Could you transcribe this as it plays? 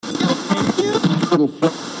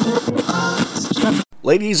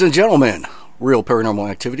Ladies and gentlemen, Real Paranormal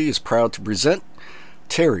Activity is proud to present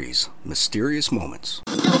Terry's Mysterious Moments.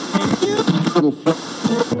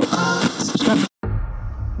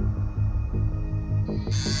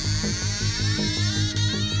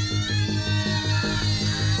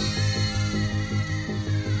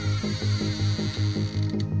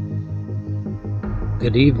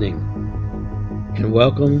 Good evening, and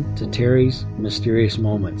welcome to Terry's Mysterious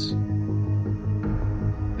Moments.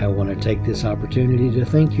 I want to take this opportunity to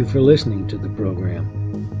thank you for listening to the program.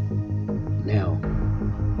 Now,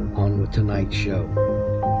 on with tonight's show.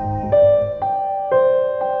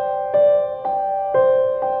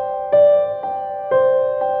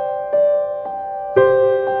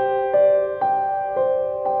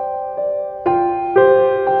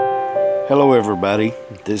 Hello everybody,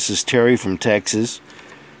 this is Terry from Texas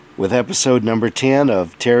with episode number 10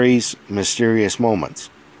 of Terry's Mysterious Moments.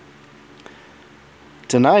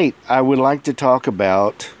 Tonight I would like to talk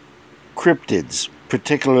about cryptids,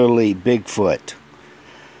 particularly Bigfoot.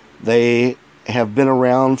 They have been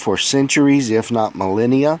around for centuries, if not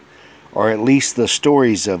millennia, or at least the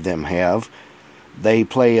stories of them have. They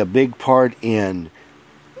play a big part in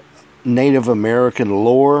Native American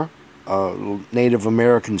lore, Native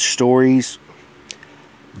American stories.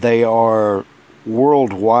 They are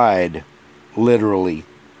worldwide, literally.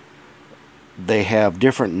 They have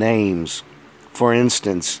different names. For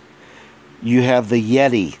instance, you have the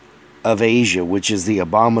Yeti of Asia, which is the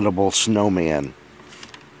abominable snowman.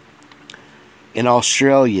 In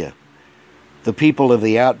Australia, the people of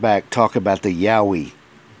the outback talk about the Yowie.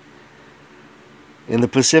 In the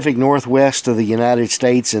Pacific Northwest of the United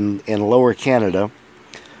States and Lower Canada,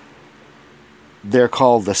 they're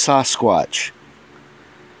called the Sasquatch.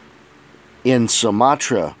 In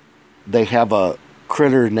Sumatra, they have a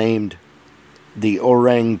critter named the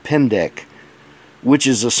Orang Pendek, which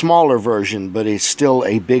is a smaller version, but is still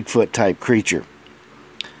a Bigfoot-type creature.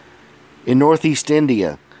 In Northeast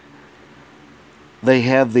India, they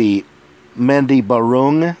have the Mandi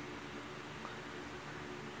Barung.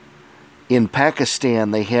 In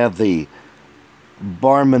Pakistan, they have the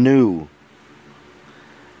Barmanu.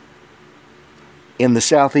 In the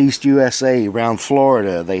southeast USA, around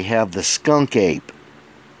Florida, they have the skunk ape.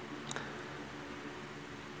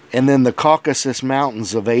 And then the Caucasus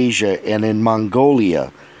Mountains of Asia and in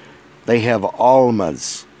Mongolia, they have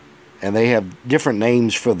almas. And they have different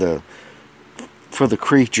names for the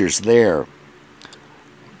creatures there.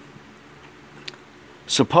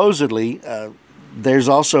 Supposedly, there's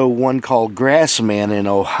also one called Grassman in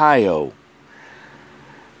Ohio.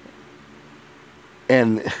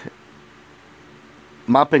 And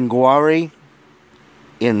Mapinguari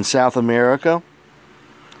in South America,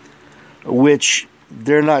 which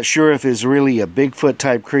they're not sure if is really a Bigfoot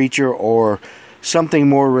type creature or something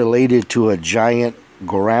more related to a giant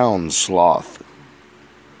ground sloth.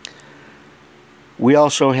 We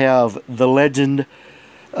also have the legend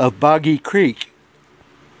of Boggy Creek,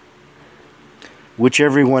 which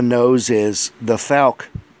everyone knows is the Fouke,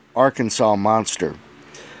 Arkansas monster.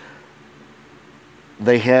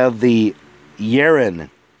 They have the Yeren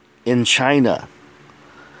in China,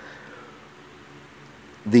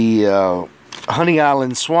 the Honey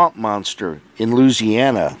Island Swamp Monster in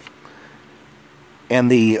Louisiana,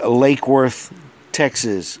 and the Lake Worth,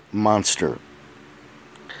 Texas monster.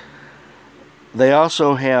 They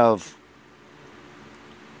also have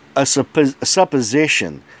a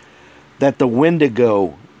supposition that the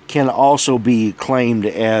Wendigo can also be claimed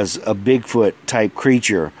as a Bigfoot type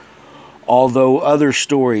creature, although other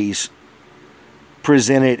stories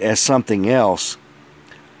present it as something else,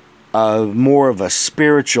 more of a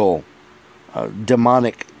spiritual,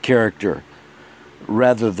 demonic character,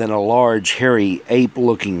 rather than a large, hairy,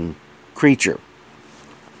 ape-looking creature.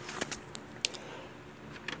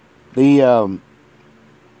 Some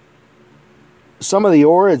of the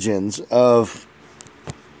origins of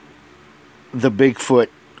the Bigfoot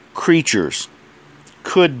creatures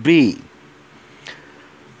could be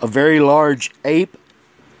a very large ape-type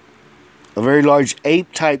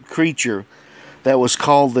creature that was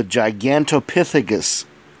called the Gigantopithecus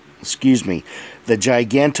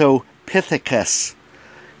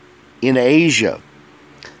in Asia.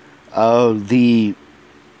 The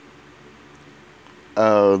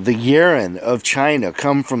Yeren of China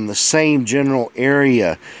come from the same general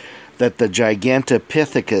area that the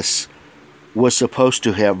Gigantopithecus was supposed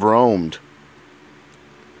to have roamed.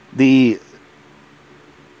 The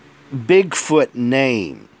Bigfoot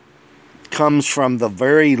name comes from the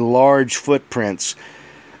very large footprints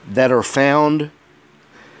that are found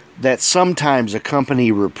that sometimes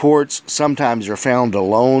accompany reports, sometimes are found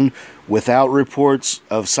alone without reports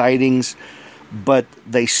of sightings, but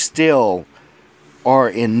they still are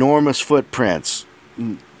enormous footprints,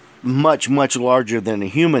 much, much larger than a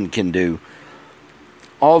human can do.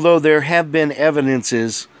 Although there have been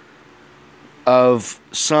evidences of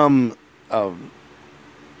some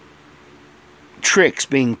tricks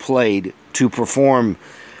being played to perform,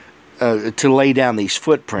 to lay down these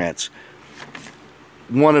footprints.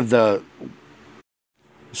 Some of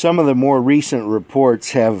the more recent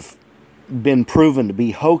reports have been proven to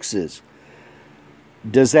be hoaxes.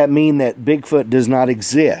 Does that mean that Bigfoot does not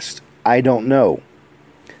exist? I don't know.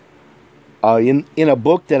 In a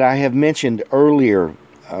book that I have mentioned earlier,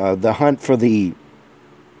 The Hunt for the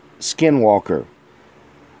Skinwalker,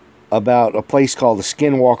 about a place called the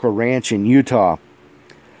Skinwalker Ranch in Utah,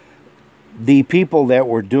 the people that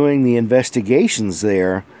were doing the investigations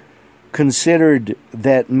there considered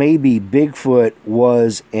that maybe Bigfoot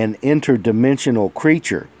was an interdimensional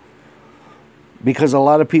creature. Because a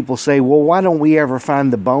lot of people say, well, why don't we ever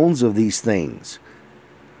find the bones of these things?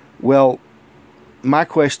 Well, my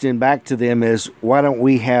question back to them is, why don't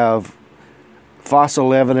we have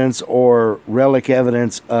fossil evidence or relic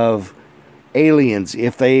evidence of aliens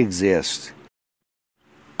if they exist?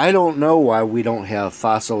 I don't know why we don't have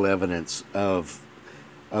fossil evidence of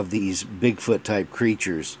these Bigfoot type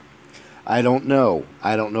creatures. I don't know.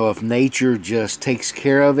 I don't know if nature just takes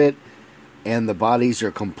care of it and the bodies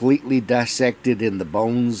are completely dissected and the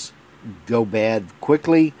bones go bad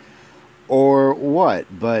quickly, or what.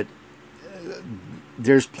 But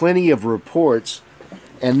there's plenty of reports,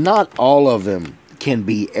 and not all of them can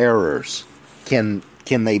be errors. Can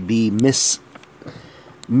they be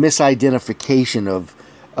misidentification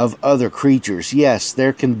of other creatures? Yes,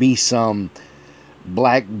 there can be some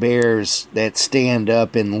black bears that stand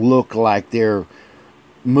up and look like they're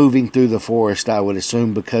moving through the forest, I would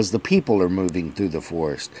assume, because the people are moving through the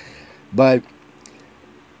forest. But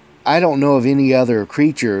I don't know of any other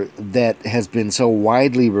creature that has been so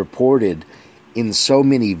widely reported in so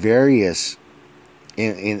many various,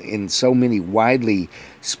 in so many widely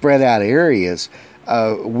spread out areas.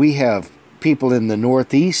 We have people in the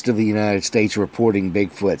northeast of the United States reporting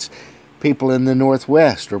Bigfoots, people in the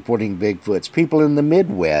northwest reporting Bigfoots, people in the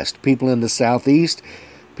Midwest, people in the southeast,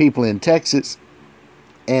 people in Texas.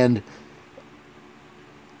 And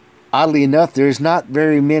oddly enough, there's not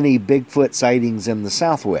very many Bigfoot sightings in the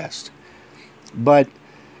Southwest. But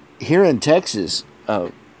here in Texas,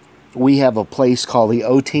 we have a place called the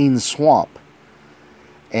Otine Swamp.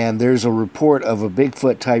 And there's a report of a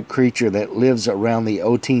Bigfoot-type creature that lives around the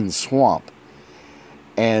Otine Swamp.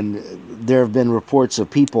 And there have been reports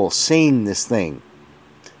of people seeing this thing.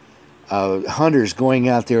 Hunters going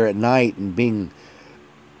out there at night and being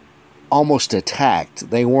almost attacked.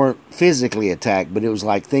 They weren't physically attacked, but it was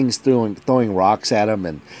like things throwing rocks at them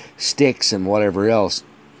and sticks and whatever else.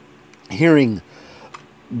 Hearing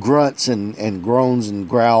grunts and groans and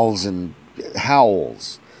growls and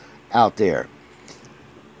howls out there.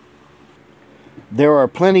 There are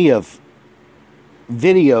plenty of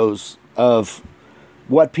videos of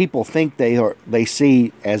what people think they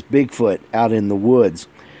see as Bigfoot out in the woods.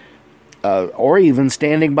 Or even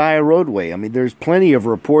standing by a roadway. I mean, there's plenty of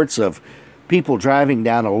reports of people driving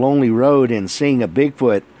down a lonely road and seeing a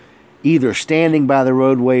Bigfoot either standing by the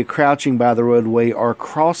roadway, crouching by the roadway, or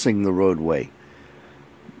crossing the roadway.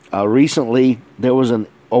 Recently, there was a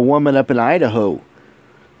woman up in Idaho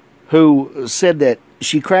who said that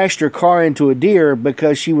she crashed her car into a deer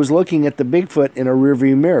because she was looking at the Bigfoot in a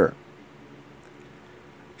rearview mirror.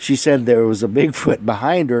 She said there was a Bigfoot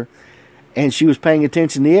behind her, and she was paying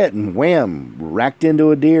attention to it, and wham, racked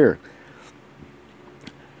into a deer.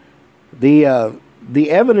 The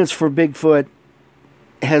evidence for Bigfoot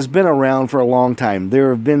has been around for a long time. There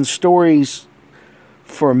have been stories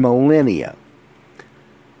for millennia.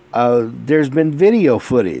 There's been video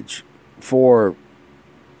footage for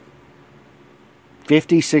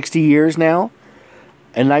 50, 60 years now.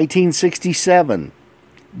 In 1967,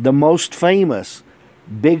 the most famous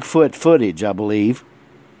Bigfoot footage, I believe,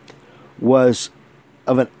 was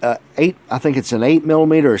of an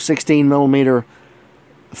 8mm or 16mm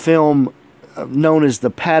film known as the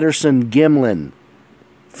Patterson-Gimlin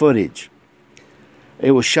footage.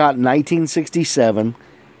 It was shot in 1967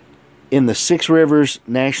 in the Six Rivers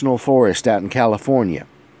National Forest out in California.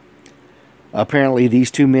 Apparently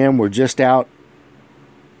these two men were just out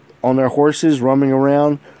on their horses roaming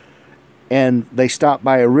around, and they stopped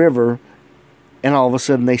by a river, and all of a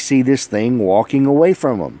sudden they see this thing walking away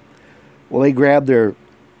from them. Well, they grabbed their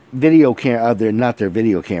film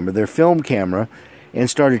camera, and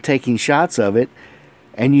started taking shots of it.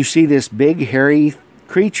 and you see this big hairy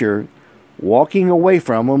creature walking away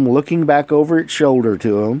from them, looking back over its shoulder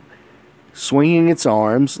to them, swinging its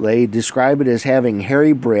arms. They describe it as having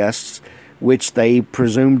hairy breasts, which they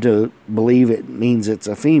presume to believe it means it's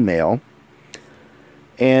a female.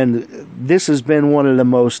 And this has been one of the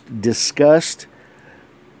most discussed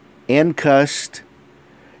and cussed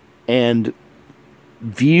and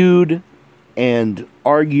viewed and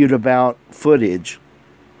argued about footage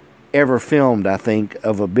ever filmed, I think,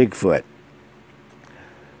 of a Bigfoot.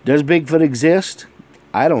 Does Bigfoot exist?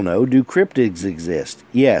 I don't know. Do cryptids exist?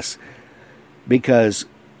 Yes, because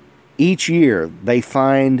each year they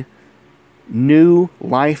find new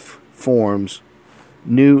life forms,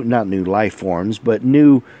 not new life forms, but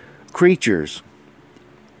new creatures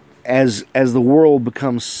as the world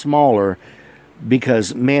becomes smaller,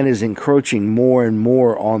 because man is encroaching more and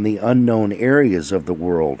more on the unknown areas of the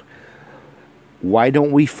world. Why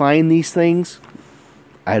don't we find these things?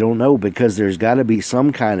 I don't know, because there's got to be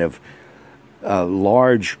some kind of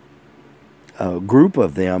large group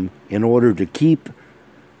of them in order to keep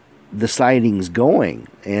the sightings going.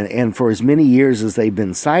 And for as many years as they've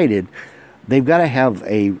been sighted, they've got to have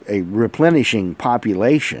a replenishing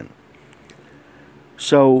population.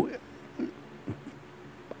 So,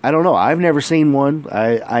 I don't know. I've never seen one.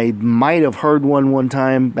 I might have heard one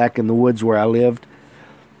time back in the woods where I lived.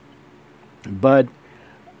 But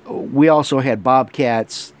we also had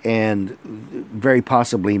bobcats and very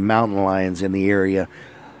possibly mountain lions in the area.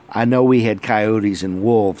 I know we had coyotes and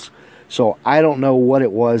wolves. So I don't know what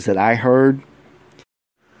it was that I heard.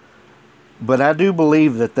 But I do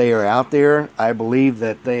believe that they are out there. I believe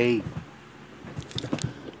that they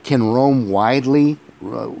can roam widely,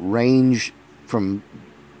 range from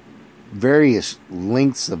various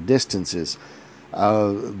lengths of distances.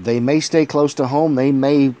 They may stay close to home. They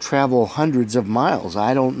may travel hundreds of miles.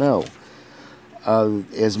 I don't know.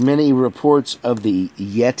 As many reports of the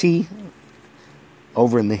Yeti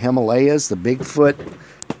over in the Himalayas, the Bigfoot,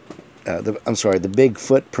 the big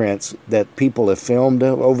footprints that people have filmed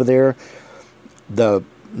over there, the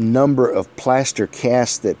number of plaster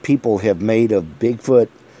casts that people have made of Bigfoot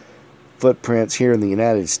footprints here in the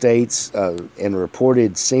United States and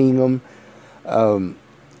reported seeing them.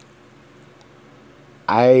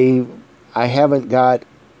 I haven't got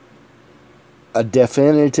a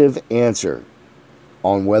definitive answer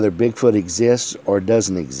on whether Bigfoot exists or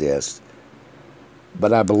doesn't exist,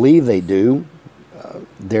 but I believe they do.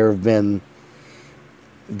 There's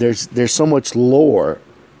so much lore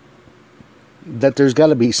that there's got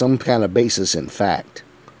to be some kind of basis in fact.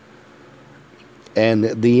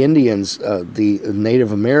 And the Indians, the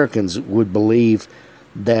Native Americans, would believe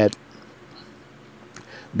that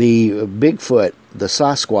the Bigfoot, the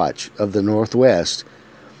Sasquatch of the Northwest,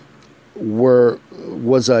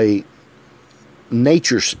 was a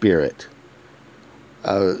nature spirit.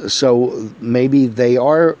 So maybe they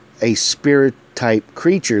are a spirit type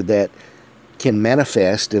creature that can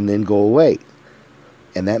manifest and then go away.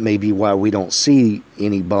 And that may be why we don't see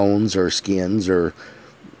any bones or skins or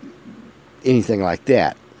anything like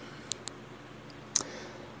that.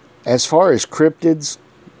 As far as cryptids,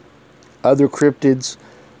 other cryptids,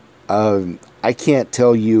 I can't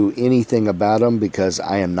tell you anything about them because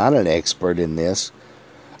I am not an expert in this.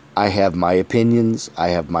 I have my opinions. I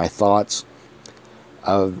have my thoughts.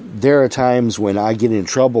 There are times when I get in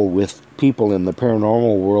trouble with people in the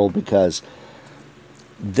paranormal world because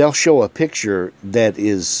they'll show a picture that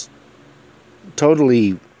is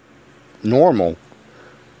totally normal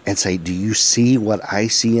and say, "Do you see what I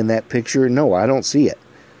see in that picture?" No, I don't see it.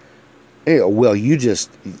 Well,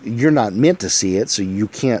 you're not meant to see it, so you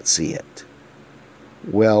can't see it.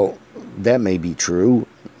 Well, that may be true.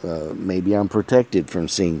 Maybe I'm protected from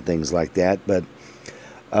seeing things like that, but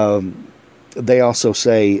they also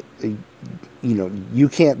say, you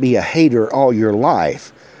can't be a hater all your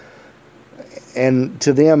life. And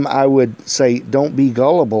to them, I would say, don't be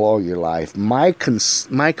gullible all your life. My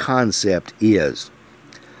concept is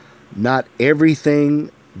not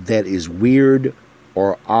everything that is weird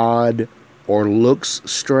or odd or looks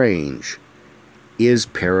strange is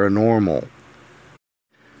paranormal.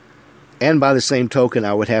 And by the same token,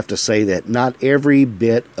 I would have to say that not every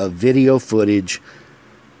bit of video footage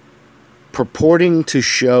purporting to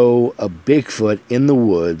show a Bigfoot in the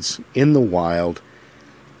woods, in the wild,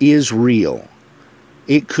 is real.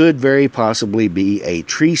 It could very possibly be a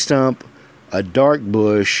tree stump, a dark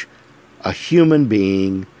bush, a human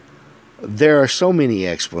being. There are so many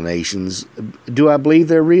explanations. Do I believe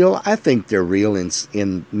they're real? I think they're real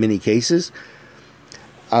in many cases.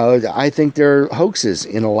 I think they're hoaxes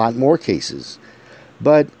in a lot more cases.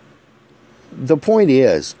 But the point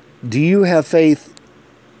is, do you have faith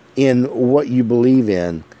in what you believe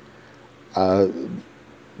in.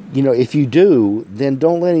 If you do, then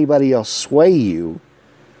don't let anybody else sway you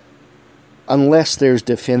unless there's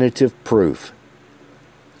definitive proof.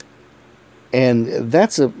 And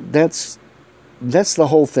that's the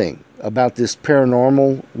whole thing about this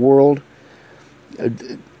paranormal world.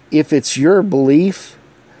 If it's your belief,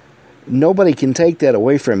 nobody can take that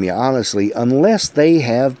away from you, honestly, unless they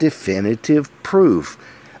have definitive proof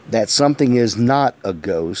that something is not a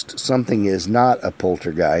ghost, something is not a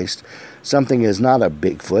poltergeist, something is not a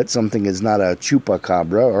Bigfoot, something is not a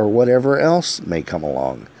chupacabra, or whatever else may come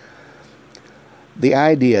along. The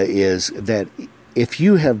idea is that if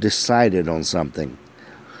you have decided on something,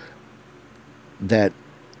 that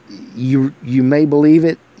you may believe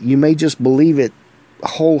it, you may just believe it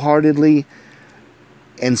wholeheartedly,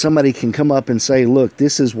 and somebody can come up and say, look,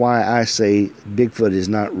 this is why I say Bigfoot is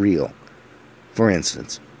not real, for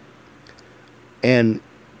instance. And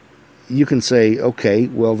you can say, okay,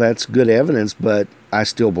 well, that's good evidence, but I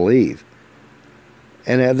still believe.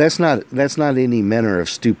 And that's not any manner of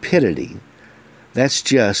stupidity. That's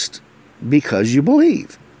just because you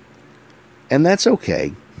believe. And that's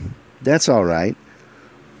okay. That's all right.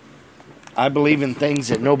 I believe in things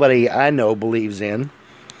that nobody I know believes in.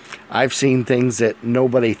 I've seen things that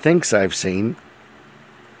nobody thinks I've seen.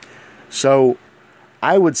 So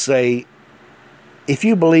I would say, if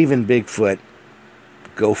you believe in Bigfoot,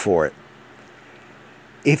 go for it.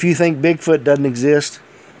 If you think Bigfoot doesn't exist,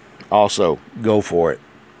 also go for it.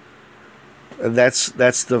 That's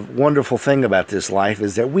the wonderful thing about this life,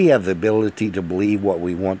 is that we have the ability to believe what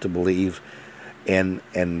we want to believe, and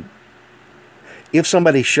if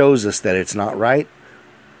somebody shows us that it's not right,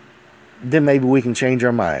 then maybe we can change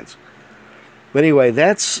our minds. But anyway,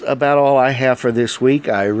 that's about all I have for this week.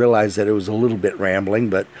 I realized that it was a little bit rambling,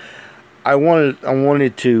 but I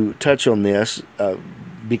wanted to touch on this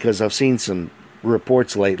because I've seen some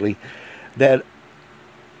reports lately that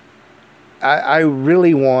I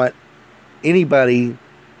really want anybody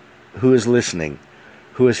who is listening,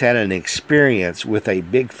 who has had an experience with a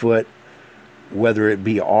Bigfoot, whether it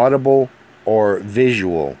be audible or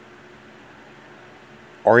visual,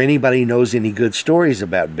 or anybody knows any good stories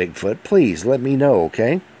about Bigfoot, please let me know,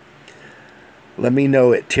 okay? Let me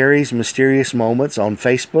know at Terry's Mysterious Moments on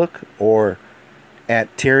Facebook, or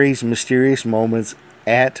at Terry's Mysterious Moments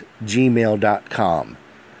at gmail.com.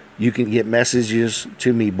 You can get messages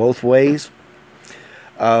to me both ways.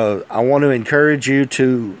 I want to encourage you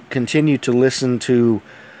to continue to listen to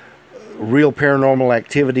Real Paranormal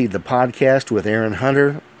Activity, the podcast with Aaron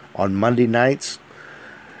Hunter, on Monday nights.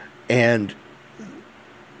 And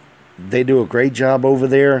they do a great job over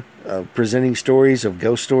there presenting stories of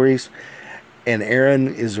ghost stories. And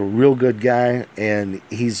Aaron is a real good guy, and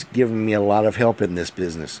he's given me a lot of help in this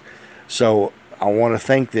business. So I want to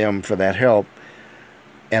thank them for that help.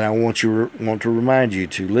 And I want to remind you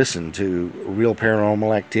to listen to Real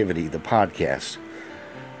Paranormal Activity, the podcast,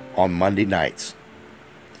 on Monday nights.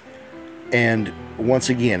 And once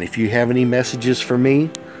again, if you have any messages for me,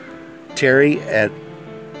 Terry at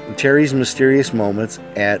Terry's Mysterious Moments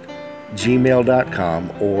at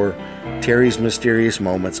gmail.com, or Terry's Mysterious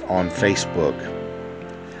Moments on Facebook.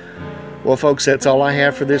 Well, folks, that's all I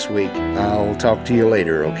have for this week. I'll talk to you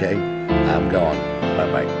later, okay? I'm gone.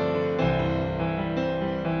 Bye-bye.